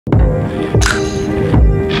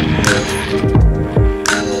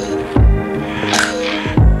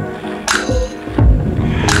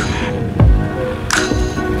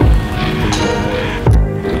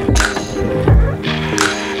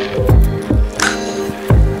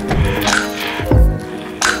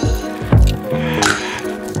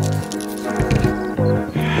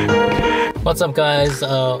What's up guys,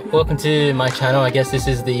 welcome to my channel. I guess this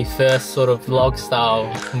is the first sort of vlog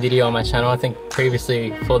style video on my channel. I think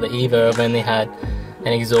previously for the Evo I've only had an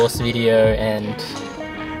exhaust video and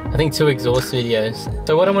I think 2 exhaust videos.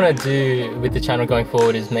 So what I want to do with the channel going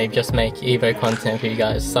forward is maybe just make Evo content for you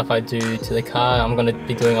guys. Stuff I do to the car, I'm going to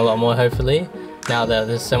be doing a lot more hopefully, now that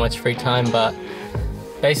there's so much free time. But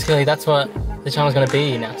basically that's what the channel's going to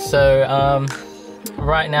be now. So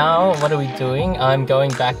right now, what are we doing? I'm going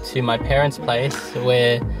back to my parents' place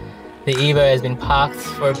where the Evo has been parked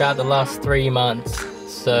for about the last 3 months.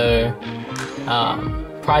 So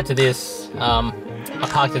prior to this, I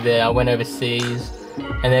parked it there, I went overseas,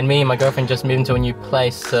 and then me and my girlfriend just moved into a new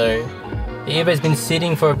place. So the Evo's been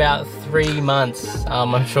sitting for about 3 months.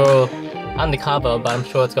 I'm sure undercover, but I'm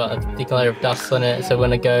sure it's got a thick layer of dust on it. So we're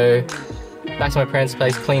gonna go back to my parents'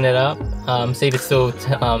 place, clean it up, see if it still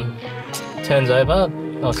turns over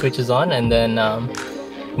or switches on, and then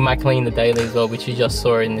we might clean the daily as well, which you just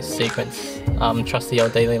saw in this sequence. Trusty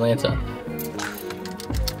old daily lancer.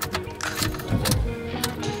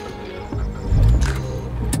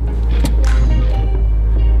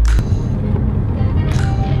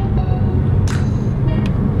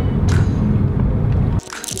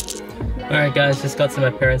 Alright guys, just got to my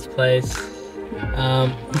parents' place.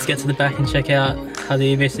 Let's get to the back and check out how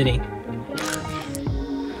the Evo is sitting.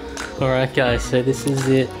 Alright guys, so this is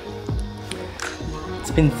it. It's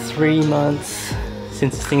been 3 months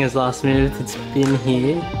since this thing has last moved. It's been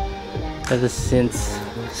here ever since.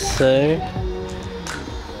 So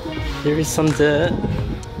there is some dirt.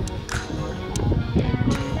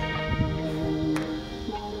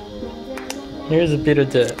 There is a bit of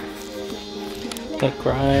dirt. Got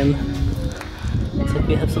grime. Looks like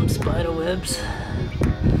we have some spider webs.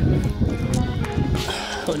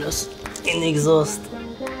 What else? In the exhaust.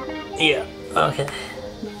 Yeah, okay.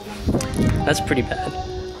 That's pretty bad.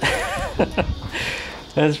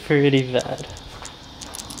 That's pretty bad.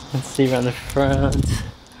 Let's see around the front.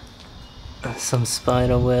 Some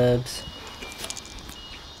spider webs.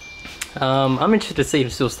 I'm interested to see if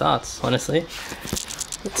it still starts, honestly.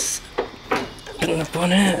 Let's open up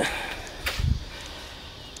on it.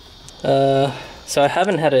 So I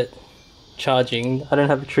haven't had it charging. I don't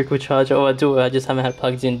have a trickle charger. Oh, I do, I just haven't had it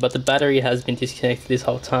plugged in, but the battery has been disconnected this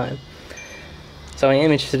whole time. So I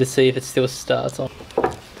am interested to see if it still starts on.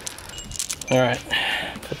 Alright,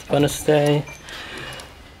 put the bonnet stay.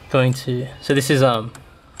 Going to, so this is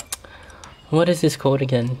what is this called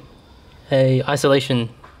again? A isolation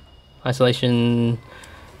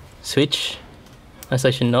switch,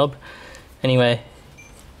 isolation knob. Anyway,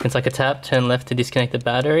 it's like a tap, turn left to disconnect the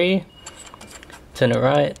battery, turn it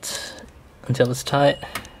right until it's tight,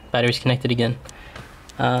 battery's connected again.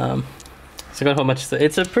 So I got a whole bunch of,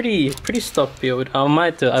 it's a pretty stock build.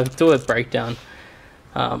 I'll do a breakdown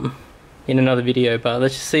in another video, but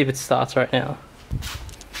let's just see if it starts right now.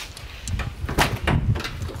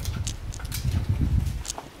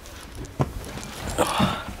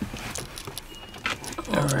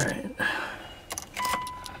 Alright.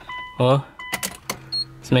 Well,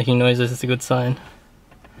 it's making noises, it's a good sign.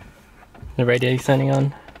 The radiator's turning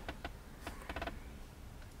on.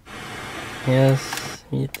 Yes,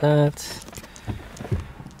 mute that.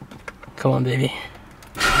 Come on, baby.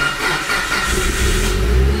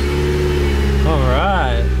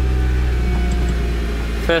 Alright.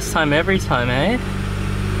 First time every time, eh?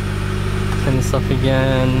 Turn this off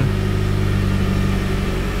again.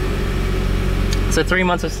 So 3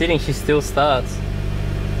 months of sitting, she still starts.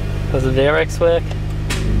 Does the Varex work?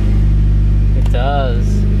 It does.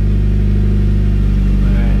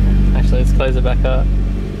 Alright, actually let's close it back up.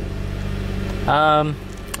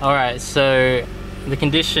 Alright, so the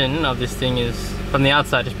condition of this thing is, from the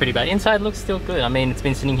outside, is pretty bad. Inside looks still good. I mean, it's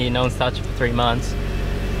been sitting here, no one's touched it for 3 months.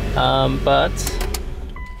 But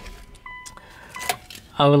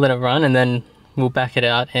I will let it run and then we'll back it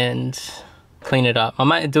out and clean it up. I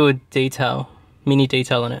might do a mini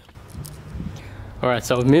detail on it. Alright,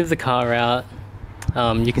 so I've moved the car out.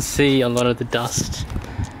 You can see a lot of the dust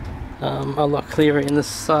a lot clearer in the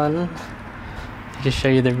sun. I'll just show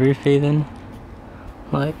you the roof even.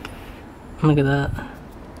 Like, look at that.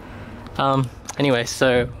 Anyway,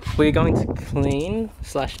 so we're going to clean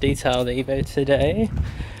 / detail the Evo today.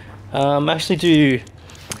 Actually do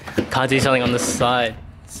car detailing on the side.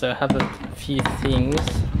 So I have a few things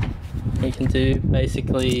you can do.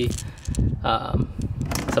 Basically, some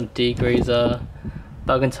degreaser,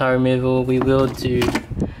 bug and tire removal. We will do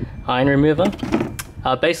iron remover.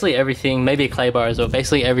 Basically everything, maybe a clay bar as well.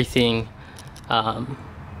 Basically everything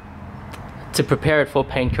to prepare it for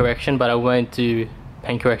paint correction, but I won't do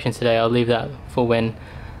paint correction today. I'll leave that for when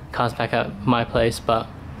cars back at my place. But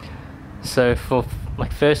So for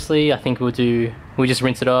like firstly, I think we'll just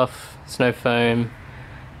rinse it off, snow foam,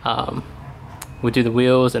 we'll do the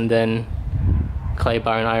wheels and then clay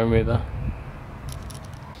bar and iron remover.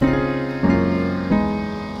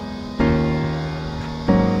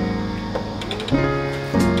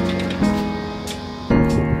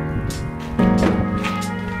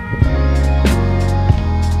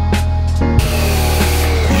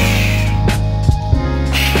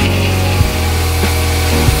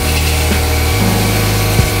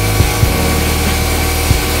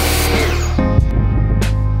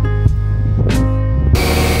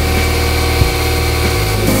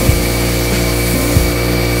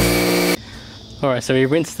 Alright, so we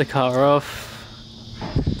rinsed the car off,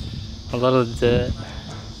 a lot of the dirt,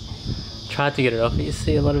 tried to get it off, but you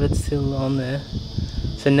see a lot of it's still on there.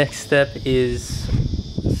 So next step is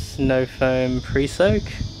snow foam pre-soak.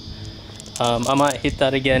 I might hit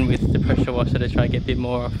that again with the pressure washer to try to get a bit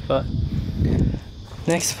more off, but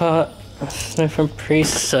next part, snow foam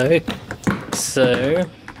pre-soak. So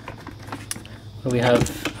we have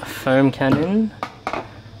a foam cannon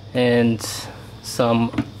and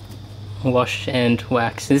some wash and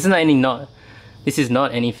wax. This is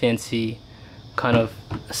not any fancy kind of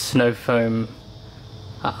snow foam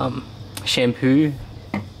shampoo,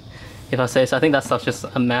 if I say so. I think that stuff's just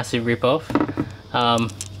a massive rip-off.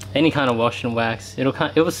 Any kind of wash and wax, it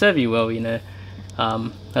will serve you well, you know.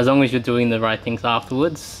 As long as you're doing the right things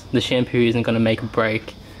afterwards, the shampoo isn't going to make or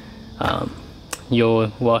break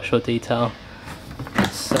your wash or detail.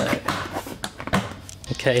 So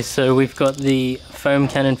okay, so we've got the foam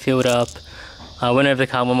cannon filled up. I went over the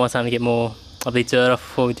car one more time to get more of the dirt off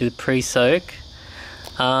before we do the pre-soak.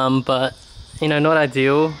 But you know, not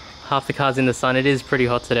ideal. Half the car's in the sun. It is pretty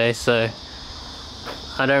hot today, so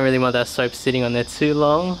I don't really want that soap sitting on there too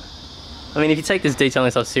long. I mean, if you take this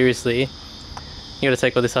detailing stuff seriously, you gotta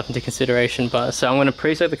take all this stuff into consideration. But so I'm gonna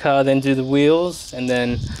pre-soak the car, then do the wheels, and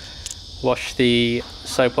then wash the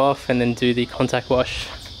soap off, and then do the contact wash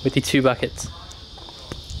with the 2 buckets.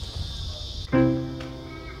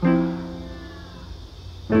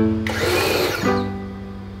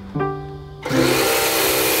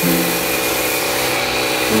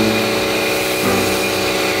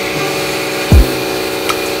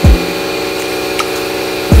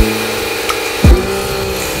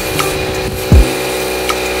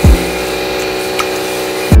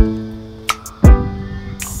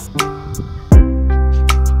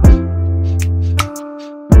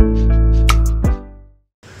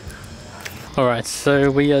 Alright,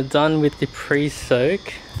 so we are done with the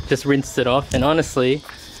pre-soak. Just rinsed it off, and honestly,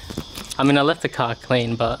 I mean, I left the car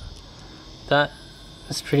clean, but that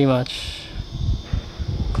is pretty much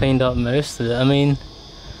cleaned up most of it. I mean,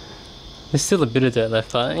 there's still a bit of dirt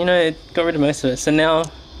left, but you know, it got rid of most of it. So now,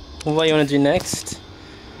 what you want to do next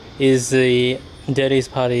is the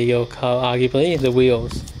dirtiest part of your car, arguably, the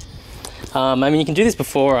wheels. I mean, you can do this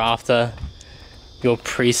before or after your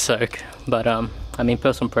pre-soak, but I mean,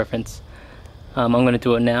 personal preference. I'm going to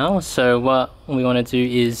do it now. So what we want to do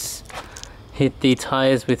is hit the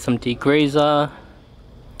tires with some degreaser,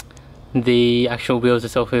 the actual wheels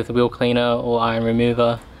itself with a wheel cleaner or iron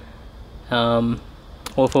remover. All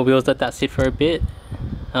 4 wheels, let that sit for a bit.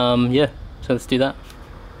 Yeah, so let's do that.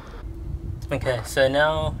 Okay, so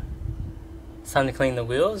now it's time to clean the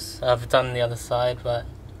wheels. I've done the other side, but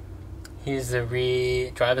here's the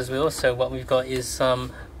rear driver's wheel. So what we've got is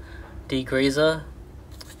some degreaser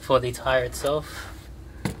for the tire itself.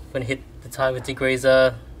 I'm going to hit the tire with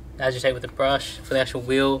degreaser, agitate with a brush. For the actual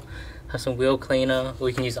wheel, have some wheel cleaner, or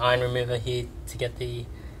you can use iron remover here to get the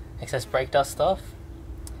excess brake dust off.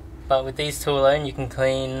 But with these two alone, you can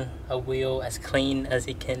clean a wheel as clean as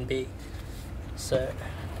it can be. So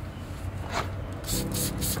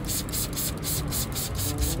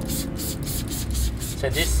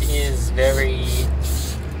this is very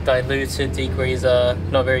diluted degreaser,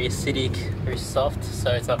 not very acidic, very soft, so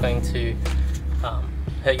it's not going to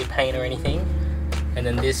hurt your paint or anything. And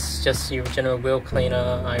then this, just your general wheel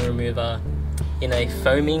cleaner, iron remover in a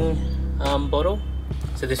foaming bottle.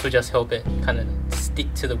 So this will just help it kind of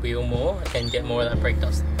stick to the wheel more and get more of that brake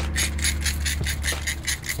dust.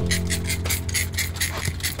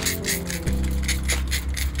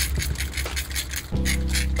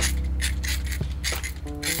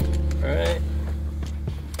 Alright.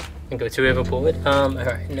 Don't go too overboard.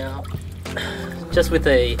 Alright, now just with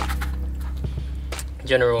a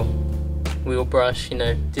general wheel brush, you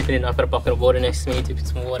know, dip it in. I've got a bucket of water next to me, dip in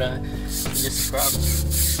some water, and just scrub.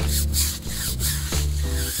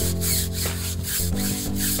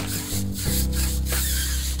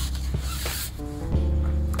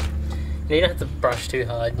 You don't have to brush too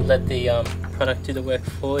hard. Let the product do the work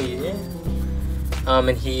for you.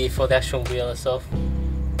 And here for the actual wheel itself,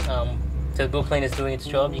 so the boot cleaner is doing its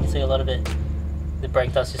job. You can see a lot of it, the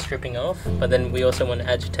brake dust is stripping off, but then we also want to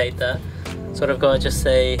agitate that. So I've got just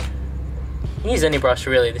say, you can use any brush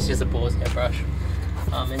really, this is a Boar's Hair brush,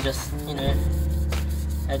 and just, you know,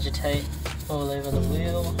 agitate all over the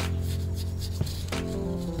wheel.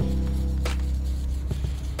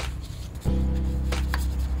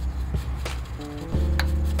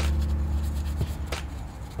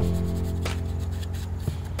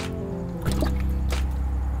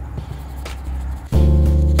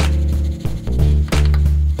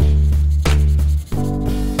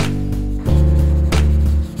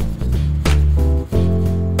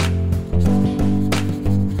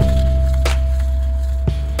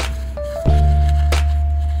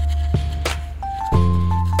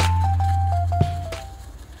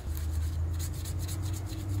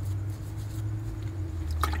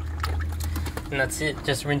 And that's it,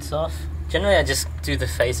 just rinse off. Generally I just do the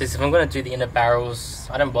faces. If I'm going to do the inner barrels,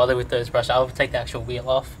 I don't bother with those brushes. I'll take the actual wheel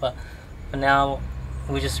off, but for now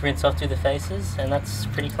we just rinse off through the faces and that's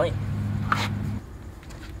pretty clean.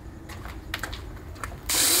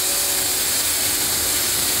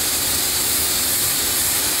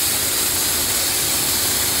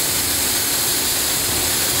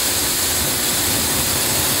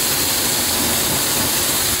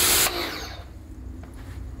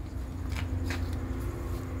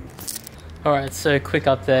 Alright, so quick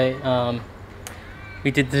update. We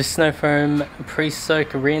did the snow foam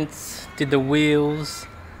pre-soak rinse, did the wheels.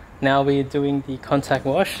 Now we're doing the contact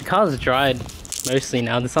wash. The car's dried mostly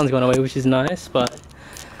now. The sun's gone away, which is nice, but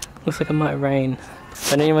looks like it might rain.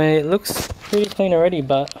 But anyway, it looks pretty clean already,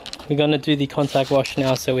 but we're gonna do the contact wash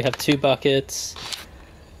now. So we have 2 buckets.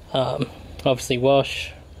 Obviously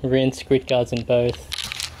wash, rinse, grit guards in both.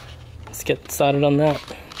 Let's get started on that.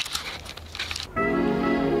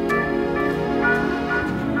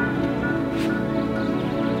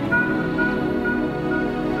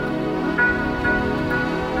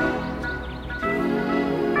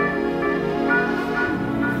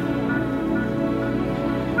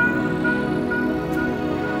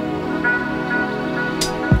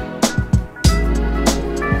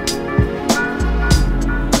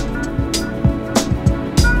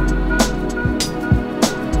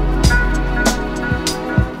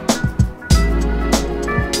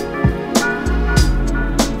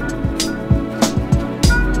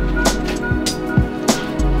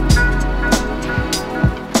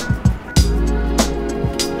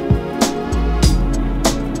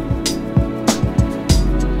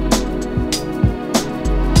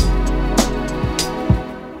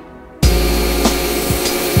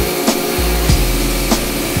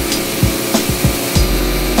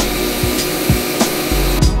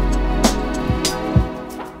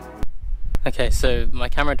 Okay, so my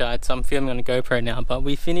camera died, so I'm filming on a GoPro now, but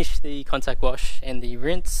we finished the contact wash and the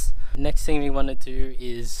rinse. Next thing we want to do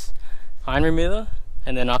is iron remover,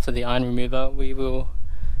 and then after the iron remover we will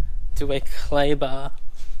do a clay bar.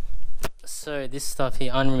 So this stuff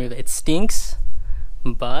here, iron remover, it stinks,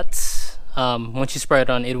 but once you spray it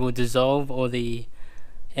on, it will dissolve all the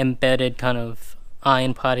embedded kind of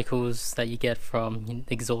iron particles that you get from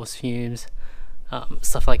exhaust fumes,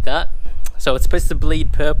 stuff like that. So it's supposed to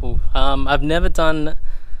bleed purple. I've never done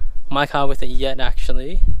my car with it yet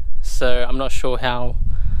actually, so I'm not sure how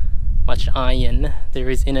much iron there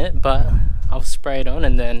is in it, but I'll spray it on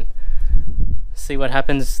and then see what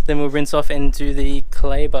happens. Then we'll rinse off and do the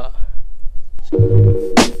clay bar.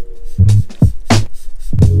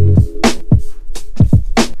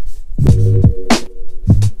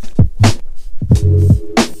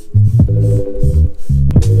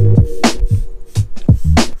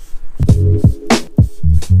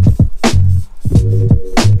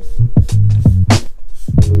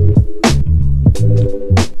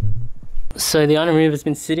 So the iron remover has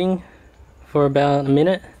been sitting for about a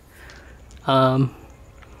minute.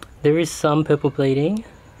 There is some purple bleeding,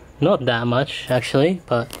 not that much actually,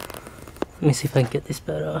 but let me see if I can get this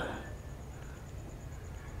better.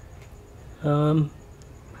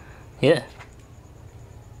 Yeah.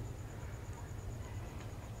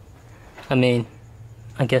 I mean,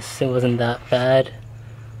 I guess it wasn't that bad.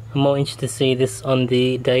 I'm more interested to see this on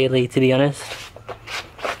the daily, to be honest.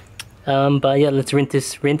 But yeah, let's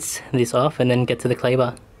rinse this off and then get to the clay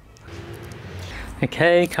bar.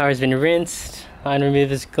 Okay, car has been rinsed, iron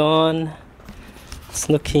remover's gone. It's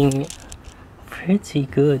looking pretty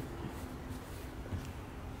good,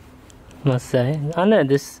 I must say. I know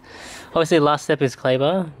this, obviously the last step is clay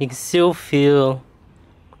bar. You can still feel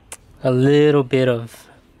a little bit of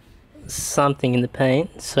something in the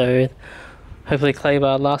paint, so hopefully clay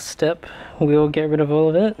bar last step will get rid of all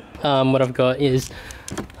of it. What I've got is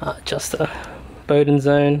just a Bowden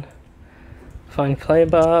Zone fine clay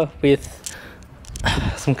bar with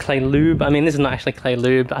some clay lube. I mean, this is not actually clay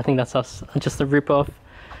lube, I think that's just a rip-off.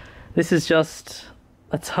 This is just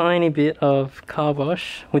a tiny bit of car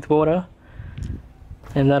wash with water,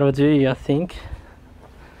 and that'll do, I think.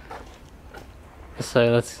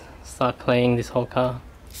 So let's start cleaning this whole car.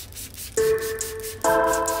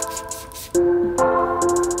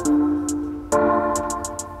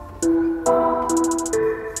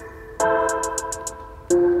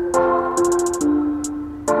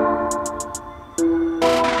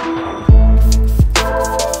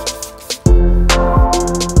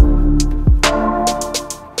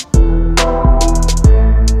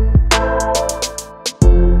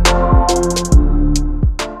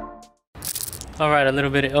 Alright, a little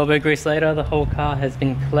bit of elbow grease later, the whole car has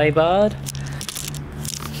been clay barred.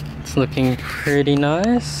 It's looking pretty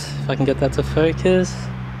nice, if I can get that to focus.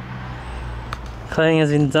 Claying has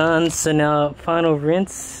been done, so now final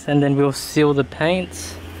rinse and then we'll seal the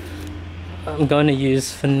paint. I'm going to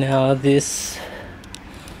use for now this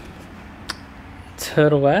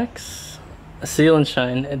Turtle Wax, a seal and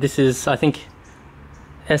shine. This is, I think,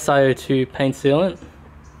 SiO2 paint sealant.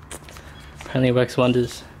 Apparently it works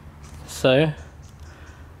wonders. So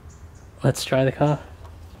let's try the car.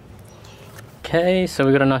 Okay, so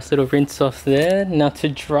we got a nice little rinse off there. Now to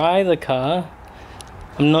dry the car,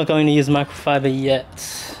 I'm not going to use microfiber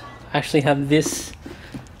yet. I actually have this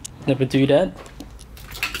little doodad.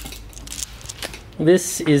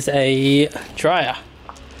 This is a dryer,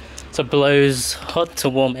 so it blows hot to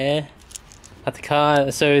warm air at the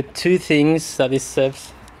car. So two things that this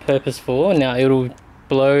serves purpose for. Now it'll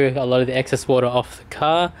blow a lot of the excess water off the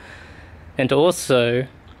car, and also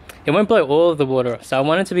it won't blow all of the water off, so I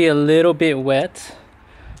want it to be a little bit wet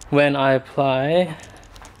when I apply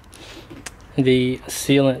the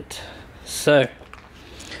sealant. So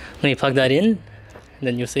let me plug that in and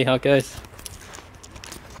then you'll see how it goes.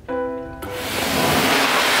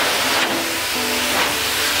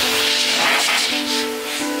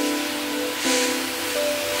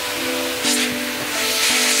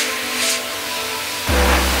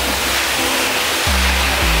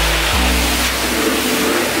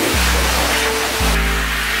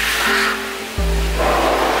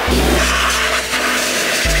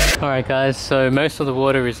 Alright guys, so most of the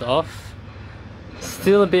water is off.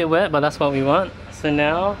 Still a bit wet, but that's what we want. So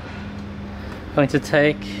now I'm going to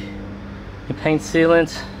take the paint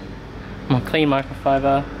sealant, my clean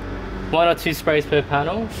microfiber, 1 or 2 sprays per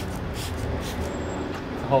panel,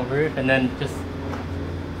 the whole roof, and then just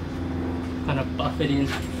kind of buff it in.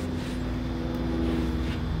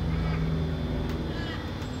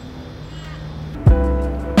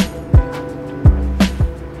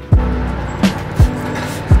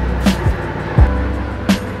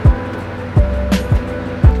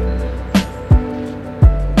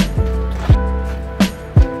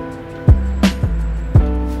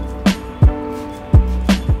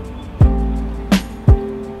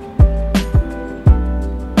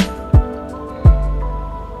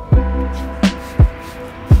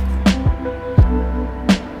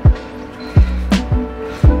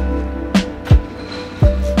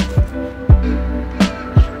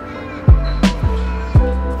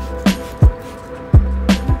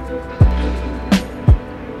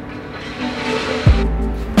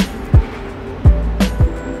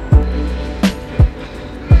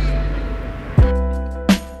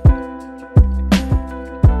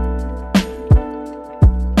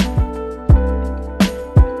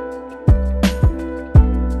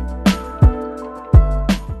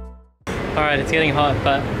 Alright, it's getting hot,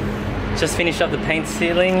 but just finished up the paint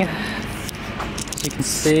sealing. As you can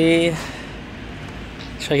see,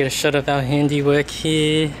 try to get a shot of our handiwork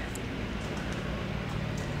here.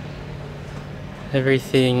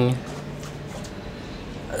 Everything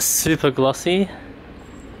super glossy.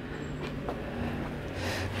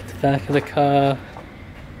 At the back of the car.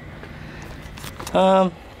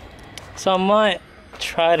 So I might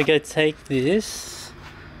try to go take this,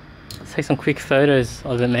 take some quick photos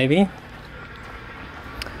of it maybe.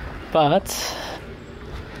 But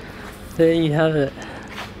there you have it.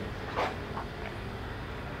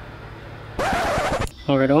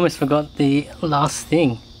 Alright, I almost forgot the last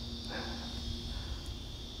thing.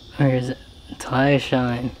 Where is it? Tire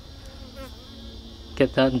shine.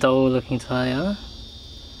 Get that dull looking tire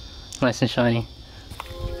nice and shiny.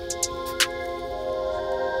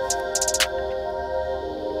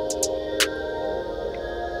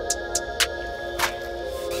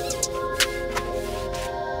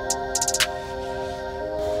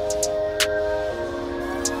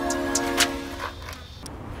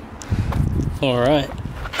 Alright,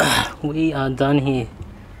 we are done here.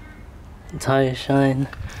 Tire shine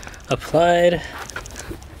applied.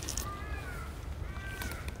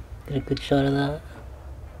 Get a good shot of that.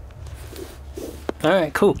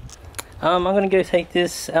 Alright, cool. I'm gonna go take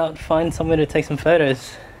this out, find somewhere to take some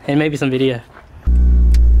photos and maybe some video.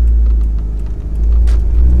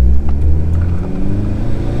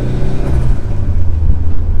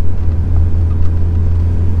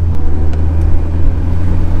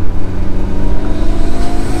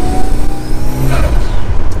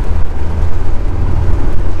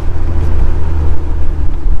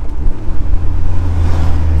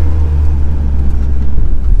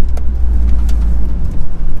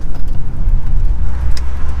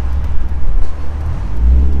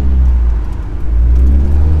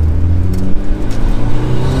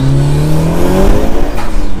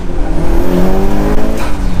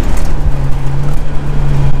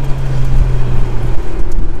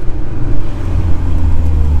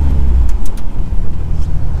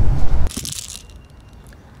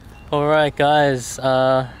 Alright guys,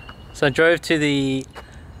 so I drove to the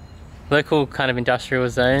local kind of industrial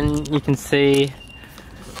zone. You can see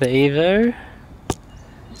the Evo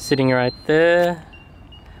sitting right there.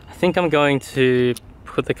 I think I'm going to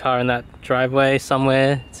put the car in that driveway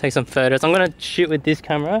somewhere, take some photos. I'm going to shoot with this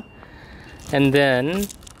camera and then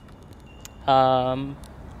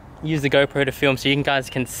use the GoPro to film so you guys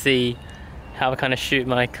can see how I kind of shoot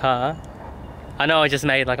my car. I know I just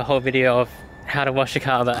made like a whole video of how to wash a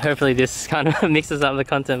car, but hopefully this kind of mixes up the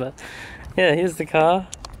content. But yeah, here's the car,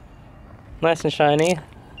 nice and shiny.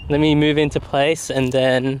 Let me move into place and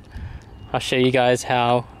then I'll show you guys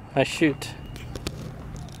how I shoot.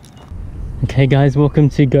 Okay guys, welcome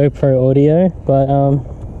to GoPro audio, but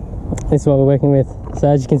this is what we're working with. So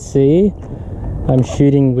as you can see, I'm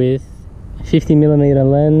shooting with 50mm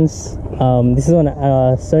lens. This is on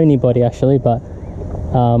a Sony body actually, but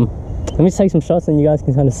let me take some shots and you guys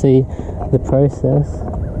can kind of see the process.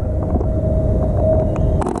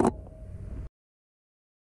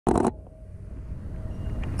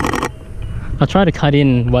 I'll try to cut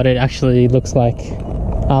in what it actually looks like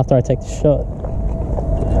after I take the shot.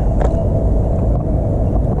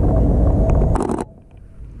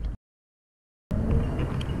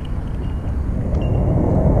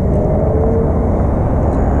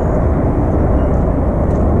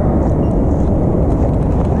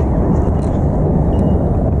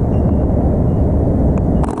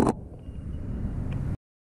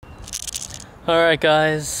 Alright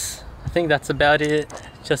guys, I think that's about it.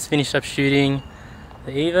 Just finished up shooting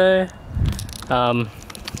the Evo.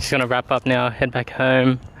 Just gonna wrap up now, head back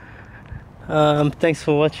home. Thanks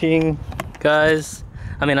for watching guys.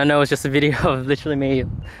 I mean, I know it's just a video of literally me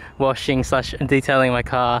washing slash detailing my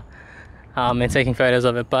car and taking photos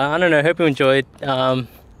of it, but I don't know, hope you enjoyed.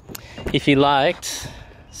 If you liked,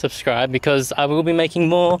 subscribe because I will be making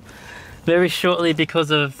more very shortly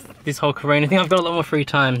because of this whole corona thing. I've got a lot more free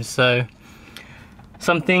time, so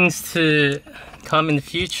some things to come in the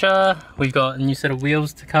future. We've got a new set of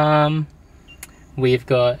wheels to come. We've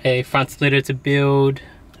got a front splitter to build.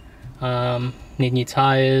 Need new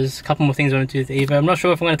tires. A couple more things I want to do with the Evo. I'm not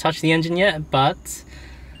sure if I'm going to touch the engine yet, but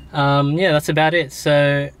yeah, that's about it.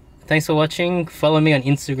 So thanks for watching. Follow me on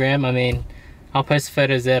Instagram. I mean, I'll post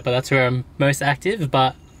photos there, but that's where I'm most active.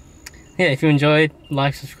 But yeah, if you enjoyed,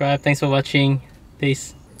 like, subscribe. Thanks for watching.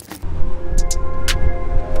 Peace.